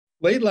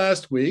Late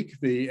last week,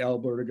 the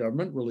Alberta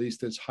government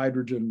released its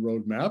hydrogen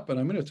roadmap, and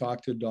I'm going to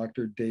talk to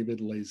Dr.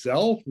 David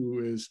Layzell, who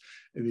is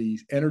the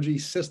energy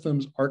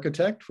systems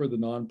architect for the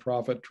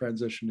nonprofit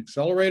Transition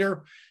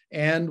Accelerator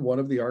and one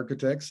of the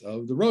architects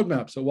of the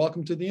roadmap. So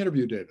welcome to the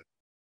interview, David.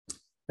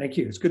 Thank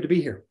you. It's good to be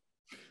here.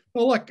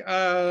 Well, look,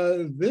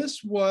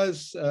 this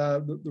was,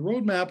 the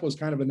roadmap was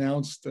kind of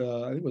announced,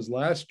 I think it was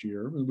last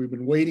year. We've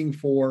been waiting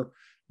for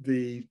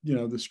the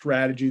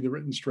strategy, the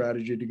written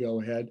strategy to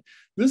go ahead.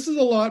 This is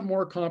a lot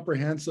more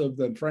comprehensive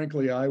than,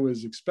 frankly, I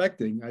was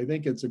expecting. I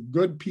think it's a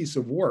good piece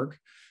of work.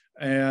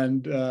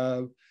 And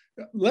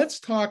let's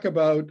talk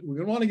about,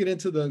 we want to get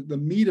into the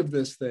meat of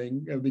this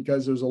thing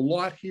because there's a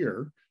lot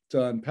here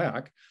to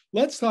unpack.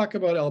 Let's talk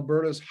about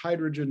Alberta's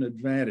hydrogen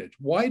advantage.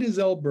 Why does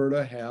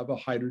Alberta have a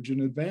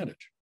hydrogen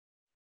advantage?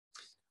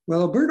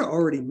 Well, Alberta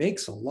already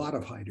makes a lot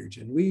of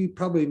hydrogen. We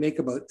probably make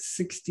about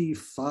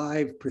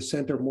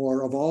 65% or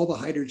more of all the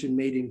hydrogen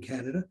made in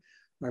Canada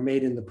are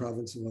made in the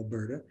province of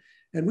Alberta.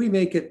 And we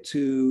make it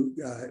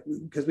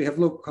because we have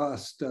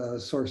low-cost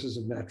sources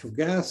of natural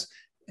gas,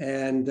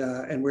 and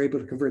we're able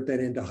to convert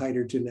that into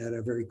hydrogen at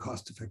a very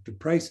cost-effective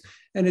price.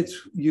 And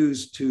it's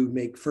used to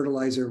make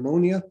fertilizer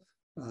ammonia,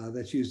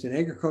 that's used in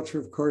agriculture,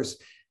 of course.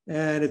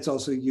 And it's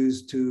also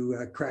used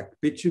to crack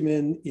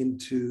bitumen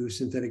into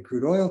synthetic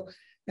crude oil,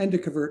 and to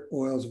convert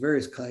oils of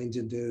various kinds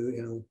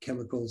into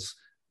chemicals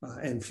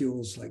and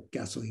fuels like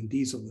gasoline,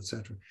 diesel, et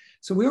cetera.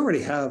 So we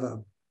already have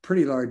a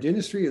pretty large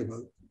industry,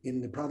 in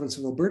the province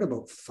of Alberta,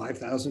 about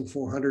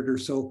 5,400 or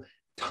so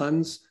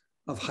tons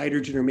of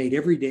hydrogen are made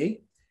every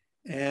day,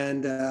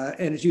 and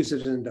it's used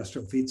as an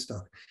industrial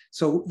feedstock.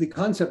 So the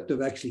concept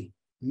of actually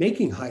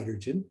making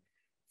hydrogen,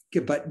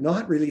 but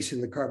not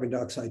releasing the carbon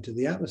dioxide to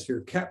the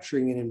atmosphere,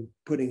 capturing it and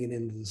putting it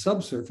into the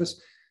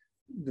subsurface,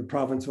 the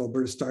province of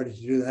Alberta started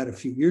to do that a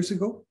few years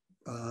ago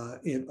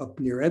up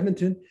near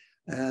Edmonton,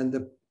 and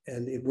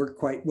it worked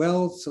quite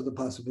well. So the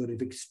possibility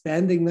of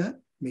expanding that,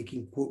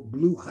 making, quote,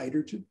 blue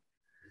hydrogen.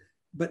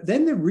 But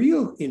then the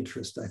real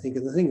interest, I think,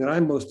 and the thing that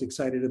I'm most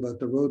excited about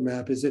the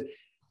roadmap is that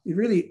it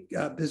really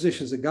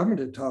positions the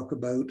government to talk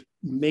about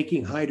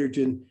making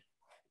hydrogen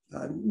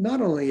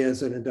not only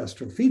as an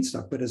industrial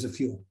feedstock, but as a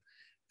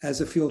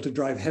fuel to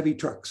drive heavy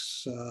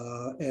trucks,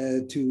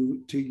 to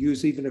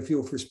use even a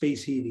fuel for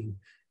space heating,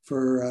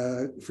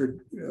 for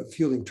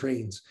fueling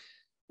trains.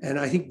 And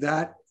I think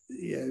that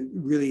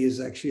really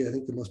is actually, I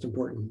think, the most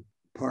important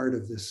part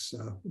of this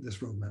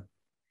roadmap.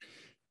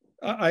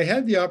 I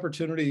had the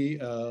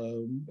opportunity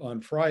on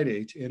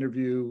Friday to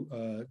interview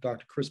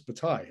Dr. Chris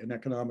Bataille, an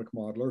economic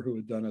modeler who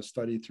had done a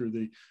study through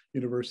the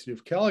University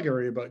of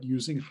Calgary about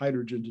using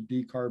hydrogen to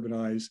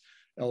decarbonize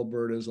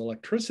Alberta's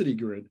electricity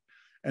grid.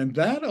 And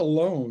that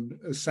alone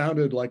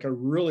sounded like a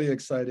really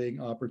exciting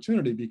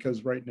opportunity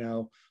because right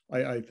now,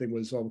 I think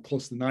was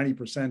close to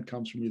 90%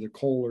 comes from either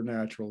coal or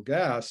natural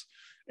gas.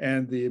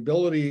 And the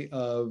ability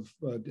of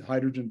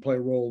hydrogen play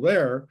a role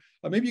there.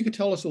 Maybe you could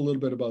tell us a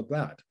little bit about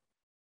that.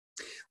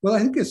 Well, I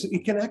think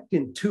it can act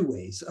in two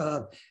ways.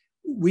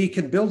 We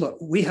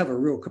have a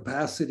real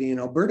capacity in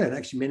Alberta and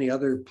actually many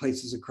other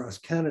places across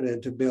Canada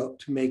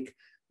to make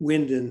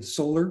wind and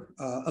solar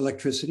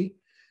electricity.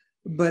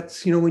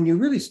 But when you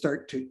really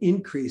start to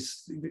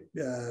increase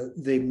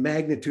the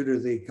magnitude or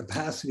the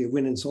capacity of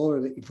wind and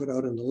solar that you put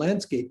out in the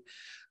landscape,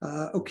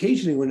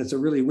 occasionally when it's a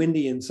really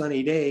windy and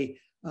sunny day,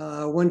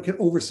 one can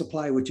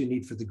oversupply what you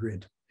need for the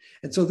grid.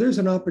 And so there's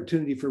an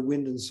opportunity for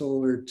wind and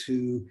solar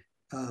to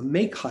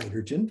make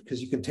hydrogen,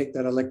 because you can take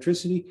that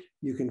electricity,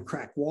 you can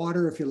crack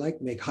water if you like,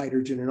 make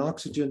hydrogen and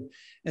oxygen.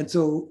 And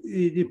so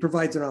it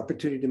provides an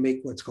opportunity to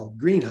make what's called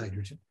green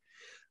hydrogen.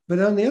 But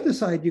on the other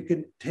side, you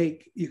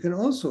can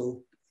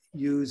also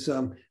use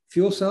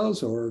fuel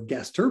cells or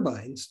gas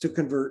turbines to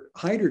convert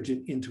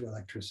hydrogen into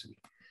electricity.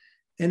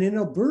 And in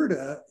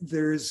Alberta,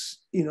 there's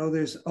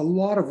a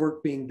lot of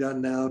work being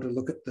done now to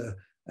look at the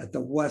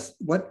west,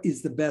 what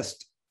is the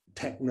best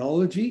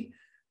technology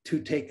to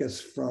take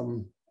us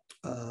from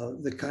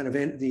the kind of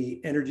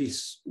the energy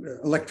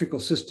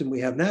electrical system we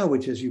have now,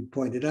 which, as you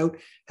pointed out,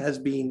 has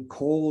been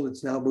coal.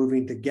 It's now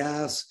moving to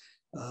gas,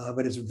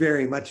 but it's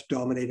very much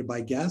dominated by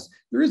gas.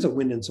 There is a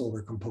wind and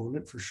solar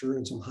component for sure,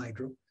 and some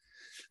hydro.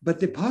 But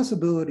the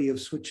possibility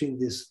of switching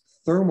this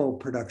thermal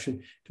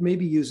production to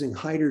maybe using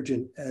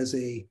hydrogen as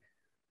a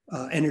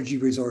energy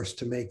resource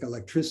to make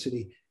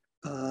electricity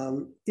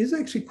is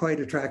actually quite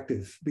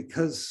attractive,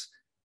 because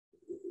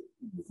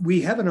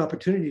we have an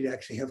opportunity to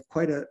actually have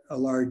quite a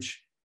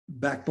large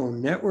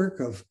backbone network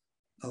of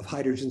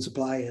hydrogen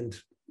supply,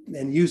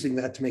 and using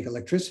that to make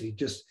electricity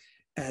just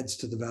adds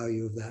to the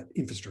value of that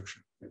infrastructure.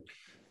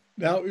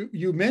 Now,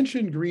 you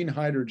mentioned green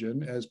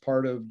hydrogen as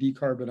part of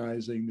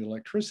decarbonizing the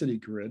electricity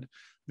grid.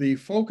 The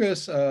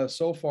focus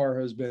so far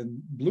has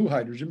been blue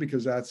hydrogen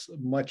because that's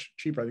much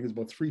cheaper. I think it's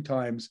about 3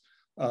 times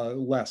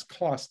less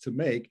cost to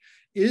make.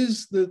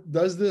 Does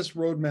this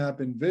roadmap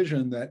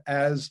envision that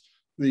as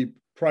the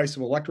price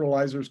of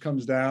electrolyzers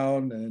comes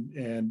down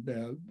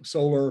and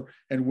solar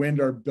and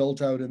wind are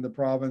built out in the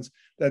province,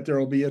 that there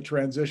will be a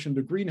transition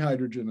to green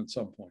hydrogen at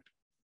some point?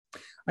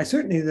 I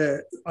certainly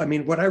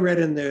what I read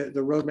in the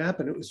roadmap,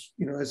 and it was,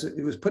 as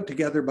it was put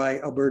together by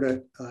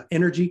Alberta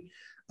Energy,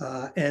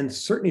 and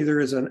certainly there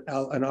is an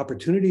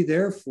opportunity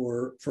there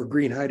for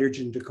green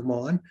hydrogen to come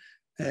on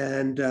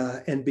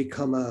and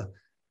become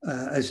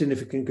a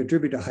significant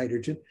contributor to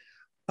hydrogen.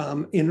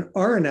 In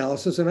our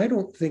analysis, and I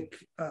don't think,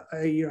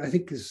 I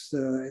think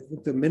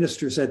the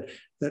minister said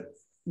that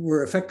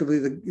we're effectively,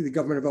 the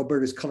government of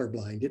Alberta is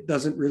colorblind. It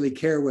doesn't really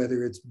care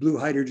whether it's blue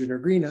hydrogen or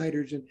green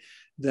hydrogen,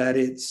 that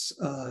it's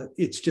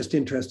just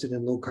interested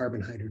in low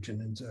carbon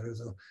hydrogen and sort of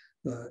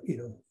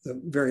the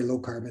very low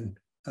carbon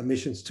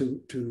emissions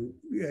to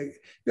be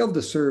able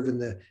to serve in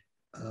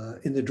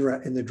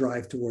the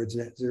drive towards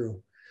net zero.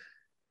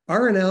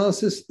 Our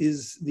analysis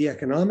is the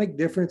economic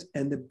difference,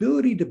 and the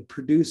ability to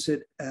produce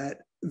it at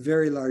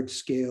very large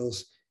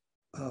scales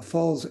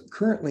falls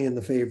currently in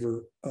the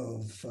favor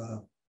of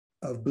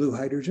blue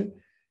hydrogen,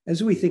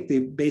 as we think the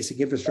basic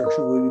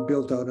infrastructure will be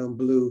built out on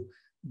blue.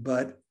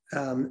 But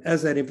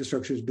as that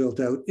infrastructure is built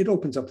out, it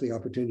opens up the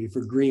opportunity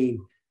for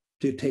green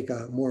to take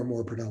a more and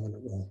more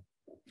predominant role.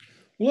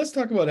 Well, let's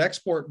talk about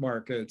export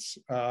markets.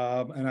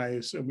 And I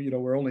assume,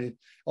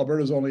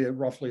 Alberta's only at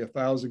roughly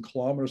 1,000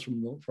 kilometers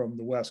from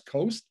the West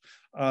Coast.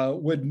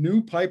 Would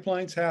new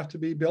pipelines have to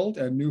be built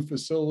and new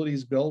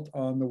facilities built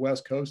on the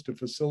West Coast to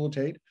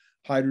facilitate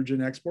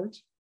hydrogen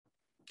exports?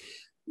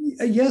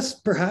 Yes,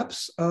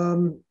 perhaps.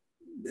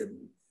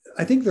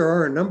 I think there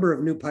are a number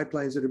of new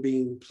pipelines that are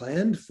being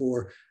planned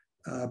for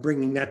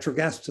bringing natural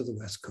gas to the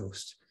West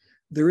Coast.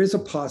 There is a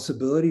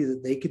possibility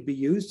that they could be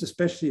used,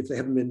 especially if they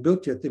haven't been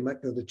built yet. They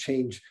might be able to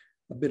change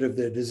a bit of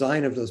the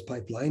design of those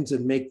pipelines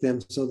and make them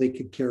so they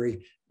could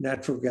carry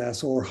natural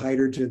gas or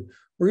hydrogen,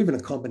 or even a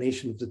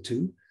combination of the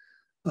two.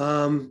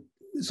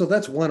 So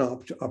that's one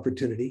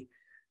opportunity.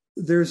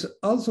 There's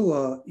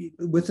also,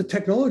 with the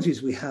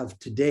technologies we have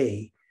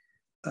today,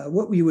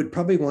 what we would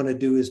probably want to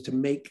do is to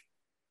make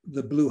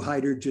the blue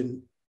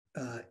hydrogen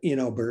in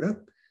Alberta,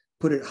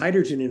 put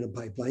hydrogen in a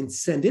pipeline,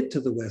 send it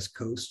to the West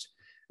Coast,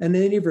 and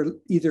then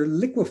either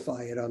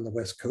liquefy it on the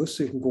West Coast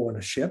so you can go on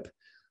a ship,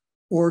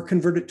 or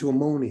convert it to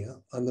ammonia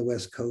on the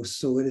West Coast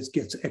so it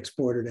gets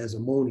exported as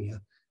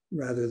ammonia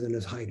rather than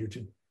as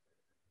hydrogen.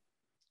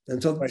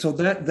 And so, right. So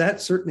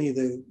that's certainly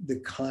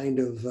the kind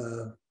of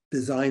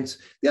designs.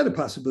 The other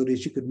possibility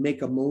is you could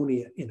make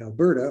ammonia in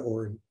Alberta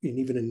or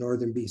even in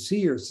northern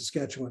BC or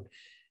Saskatchewan,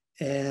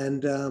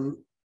 and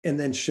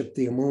then ship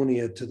the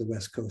ammonia to the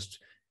West Coast.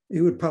 It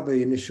would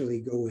probably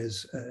initially go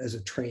as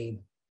a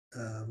train,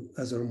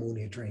 as an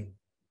ammonia train.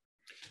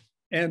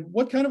 And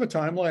what kind of a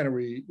timeline are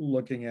we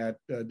looking at,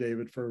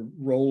 David, for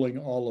rolling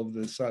all of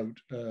this out?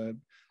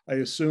 I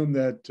assume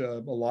that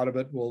a lot of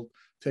it will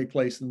take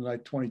place in the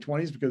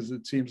 2020s, because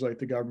it seems like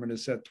the government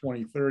has set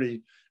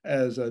 2030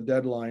 as a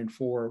deadline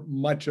for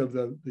much of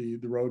the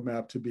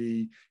roadmap to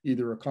be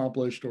either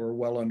accomplished or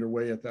well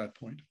underway at that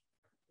point.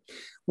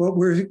 Well,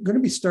 we're going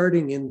to be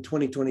starting in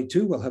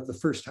 2022. We'll have the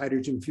first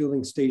hydrogen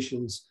fueling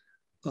stations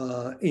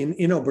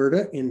in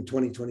Alberta in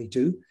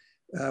 2022.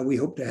 We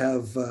hope to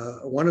have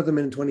one of them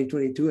in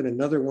 2022 and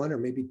another one, or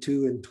maybe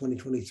two, in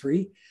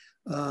 2023.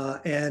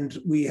 And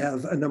we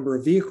have a number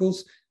of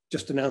vehicles.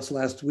 Just announced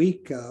last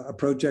week a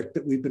project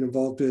that we've been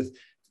involved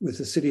with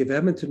the city of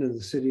Edmonton and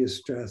the city of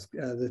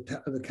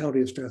the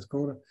county of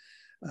Strathcona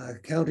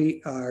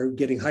County are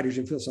getting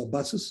hydrogen fuel cell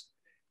buses,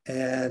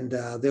 and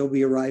they'll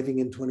be arriving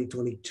in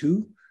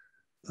 2022.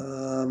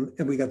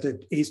 And we got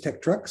the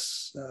Aztec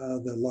trucks,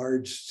 the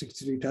large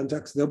 63-ton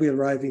trucks. They'll be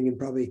arriving in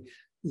probably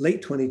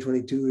late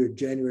 2022 or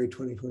January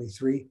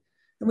 2023.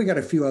 And we got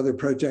a few other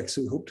projects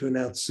that we hope to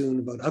announce soon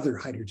about other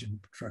hydrogen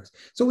trucks.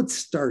 So it's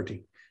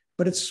starting,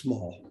 but it's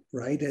small,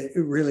 right? It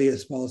really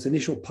is small. It's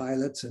initial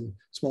pilots and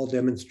small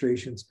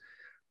demonstrations.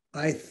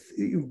 By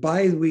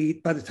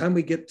the time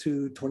we get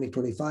to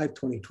 2025,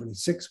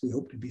 2026, we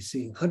hope to be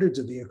seeing hundreds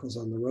of vehicles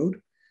on the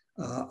road,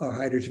 our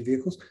hydrogen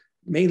vehicles,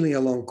 mainly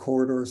along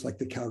corridors like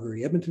the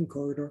Calgary-Edmonton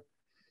corridor.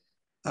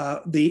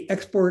 The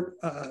export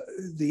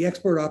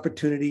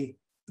opportunity,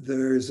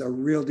 there's a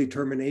real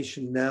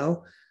determination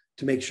now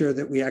to make sure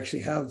that we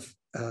actually have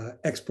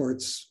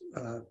exports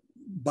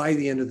by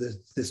the end of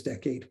this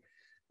decade.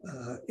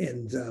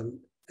 And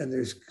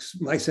there's,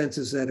 my sense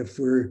is that if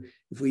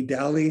we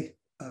dally,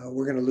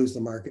 we're going to lose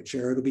the market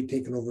share. It'll be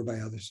taken over by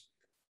others.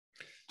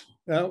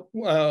 Now,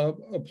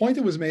 a point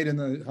that was made in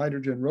the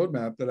hydrogen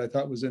roadmap that I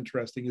thought was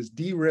interesting is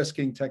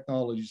de-risking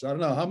technologies. I don't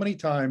know how many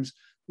times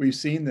we've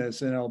seen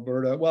this in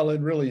Alberta, well,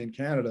 and really in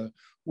Canada,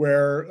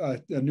 where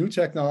a new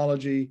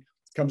technology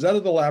comes out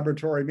of the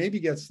laboratory, maybe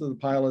gets to the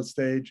pilot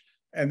stage,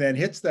 and then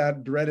hits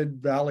that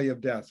dreaded valley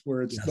of death,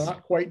 where it's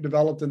not quite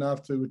developed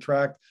enough to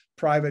attract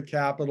private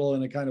capital,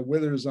 and it kind of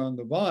withers on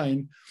the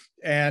vine.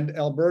 And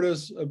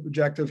Alberta's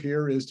objective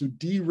here is to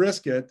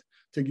de-risk it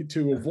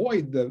to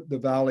avoid the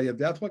valley of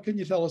death. What can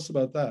you tell us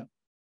about that?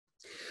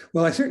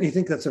 Well, I certainly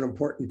think that's an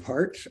important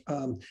part.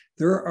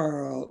 There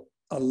are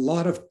a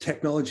lot of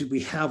technology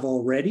we have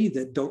already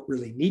that don't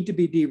really need to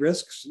be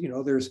de-risked. You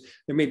know, there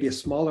may be a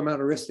small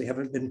amount of risk. They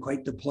haven't been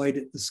quite deployed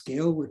at the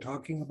scale we're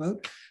talking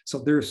about. So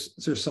there's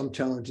some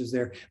challenges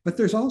there. But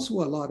there's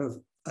also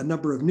a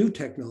number of new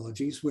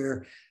technologies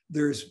where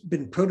there's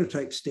been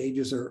prototype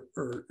stages or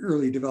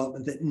early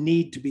development that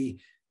need to be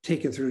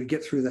taken through to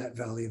get through that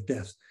valley of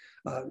death.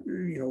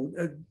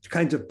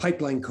 Kinds of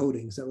pipeline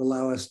coatings that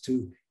allow us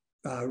to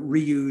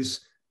reuse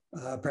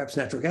perhaps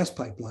natural gas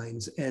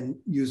pipelines and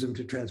use them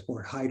to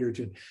transport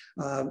hydrogen.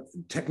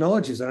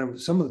 Technologies,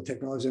 some of the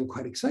technologies I'm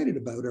quite excited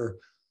about are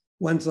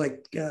ones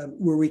like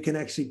where we can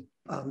actually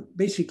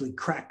basically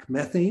crack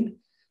methane.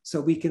 So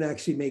we can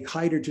actually make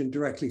hydrogen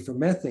directly from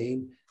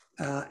methane.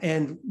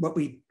 And what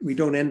we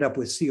don't end up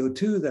with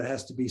CO2 that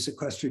has to be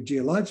sequestered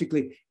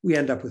geologically, we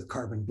end up with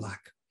carbon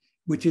black,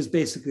 which is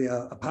basically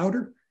a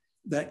powder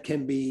that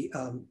can be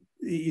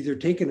either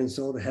taken and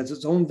sold. It has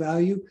its own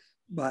value,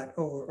 but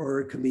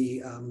or it can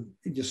be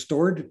just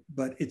stored,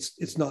 but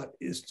it's not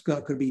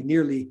going to be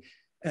nearly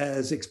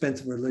as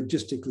expensive or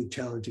logistically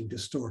challenging to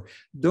store.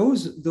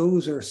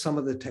 Those are some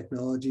of the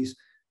technologies.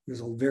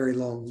 There's a very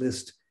long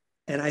list,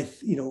 and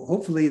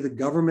hopefully the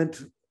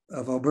government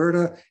of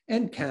Alberta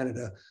and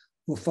Canada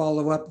will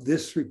follow up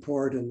this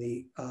report and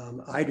the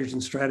hydrogen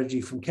strategy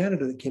from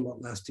Canada that came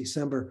out last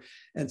December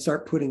and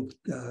start putting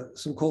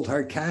some cold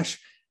hard cash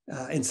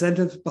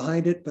incentives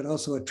behind it, but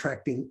also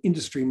attracting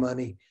industry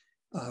money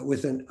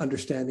with an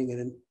understanding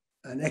and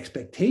an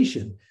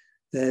expectation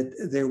that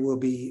there will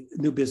be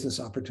new business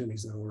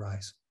opportunities that will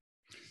arise.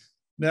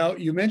 Now,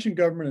 you mentioned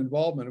government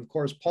involvement. Of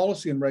course,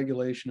 policy and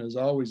regulation is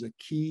always a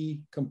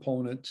key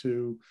component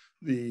to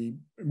the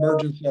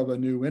emergence of a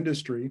new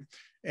industry.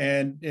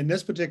 And in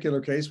this particular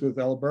case, with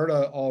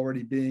Alberta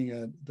already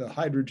being the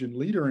hydrogen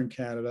leader in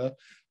Canada,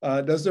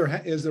 is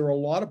there a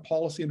lot of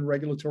policy and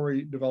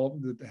regulatory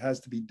development that has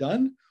to be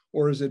done,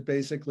 or is it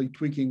basically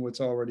tweaking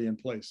what's already in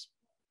place?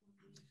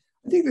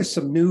 I think there's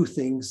some new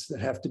things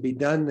that have to be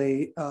done.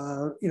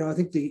 I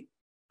think the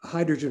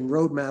Hydrogen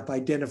Roadmap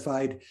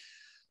identified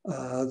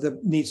that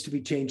needs to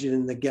be changed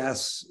in the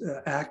Gas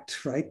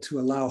Act, right, to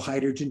allow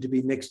hydrogen to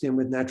be mixed in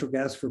with natural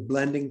gas for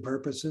blending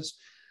purposes.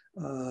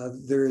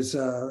 There's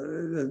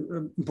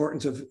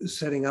importance of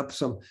setting up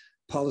some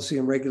policy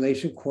and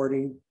regulation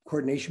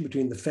coordination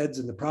between the feds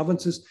and the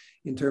provinces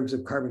in terms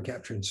of carbon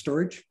capture and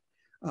storage,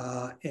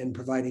 and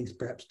providing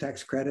perhaps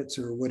tax credits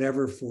or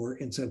whatever for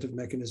incentive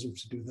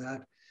mechanisms to do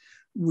that.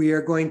 We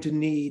are going to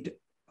need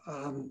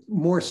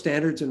more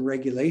standards and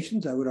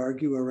regulations, I would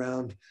argue,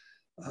 around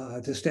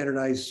to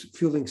standardize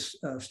fueling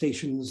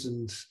stations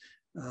and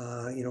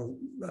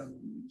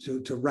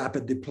to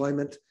rapid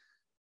deployment.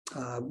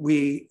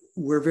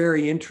 We're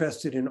very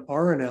interested in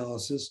our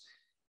analysis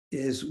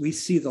is we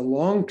see the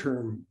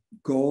long-term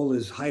goal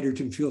is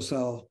hydrogen fuel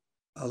cell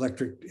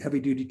electric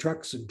heavy-duty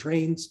trucks and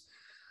trains.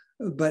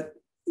 But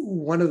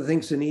one of the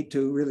things to need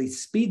to really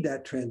speed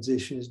that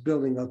transition is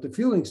building out the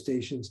fueling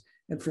stations.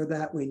 And for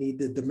that, we need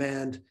the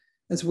demand.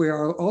 As we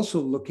are also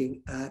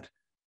looking at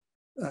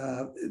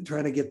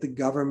trying to get the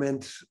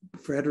government,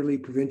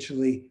 federally,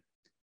 provincially,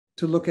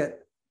 to look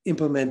at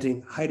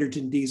implementing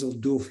hydrogen diesel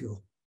dual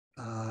fuel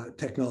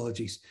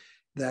technologies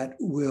that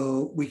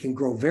we can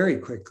grow very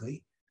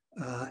quickly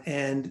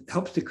and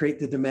helps to create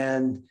the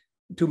demand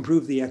to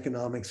improve the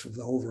economics of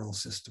the overall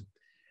system.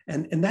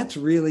 And that's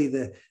really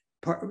the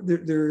part.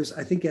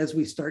 I think as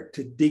we start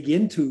to dig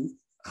into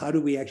how do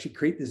we actually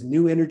create this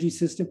new energy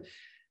system,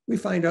 we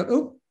find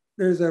out,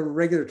 there's a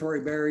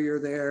regulatory barrier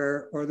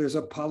there, or there's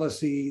a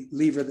policy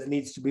lever that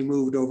needs to be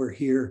moved over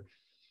here,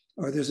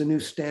 or there's a new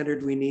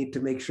standard we need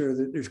to make sure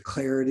that there's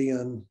clarity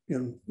on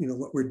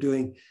what we're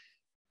doing.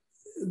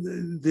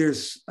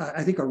 There's,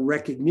 I think, a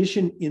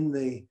recognition in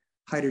the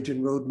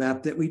hydrogen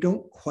roadmap that we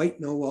don't quite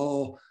know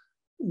all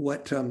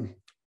what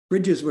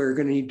bridges we're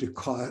going to need to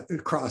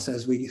cross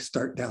as we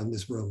start down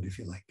this road, if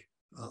you like,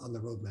 on the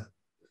roadmap.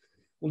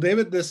 Well,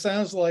 David, this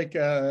sounds like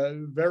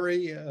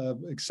very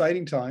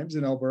exciting times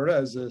in Alberta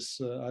as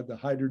the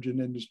hydrogen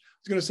industry. I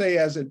was going to say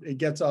as it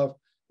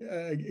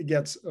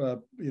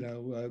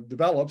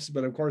develops,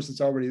 but of course it's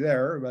already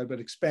there,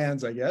 but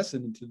expands, I guess,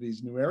 into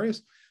these new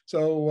areas.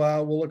 So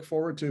we'll look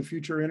forward to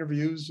future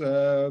interviews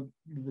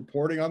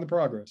reporting on the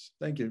progress.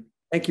 Thank you.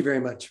 Thank you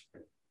very much.